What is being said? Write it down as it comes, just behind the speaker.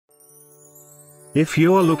If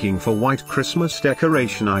you're looking for white Christmas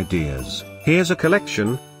decoration ideas, here's a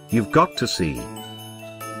collection you've got to see.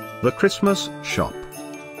 The Christmas Shop.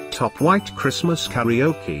 Top White Christmas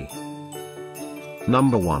Karaoke.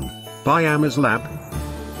 Number 1. By Amazlab.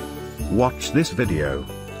 Watch this video.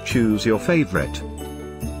 Choose your favorite.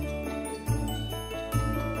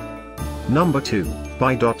 Number 2.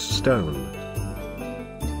 By DotStone.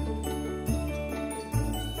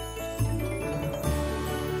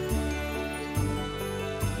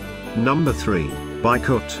 Number 3, by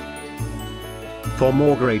Koot. For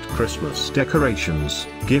more great Christmas decorations,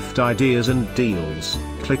 gift ideas and deals,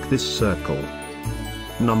 click this circle.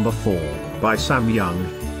 Number 4, by Samyoung.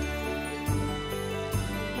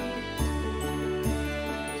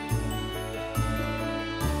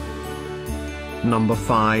 Number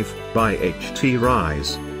 5, by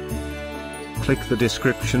HTRise. Click the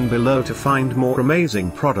description below to find more amazing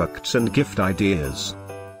products and gift ideas.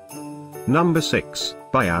 Number 6,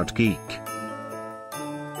 by Outgeek.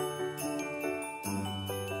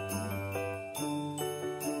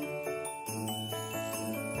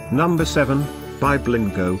 Number 7, by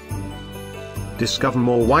Linkable. Discover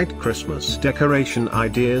more white Christmas decoration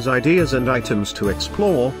ideas and items to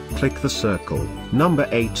explore, click the circle. Number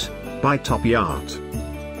 8, by Top Art.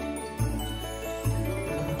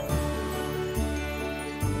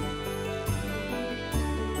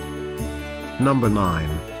 Number 9,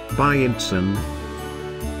 by Inson.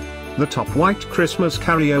 The top white Christmas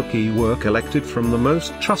karaoke were collected from the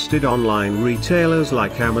most trusted online retailers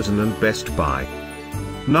like Amazon and Best Buy.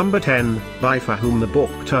 Number 10, by For Whom the Book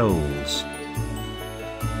Tolls.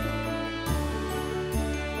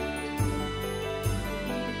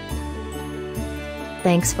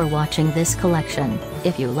 Thanks for watching this collection.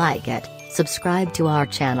 If you like it, subscribe to our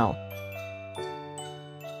channel.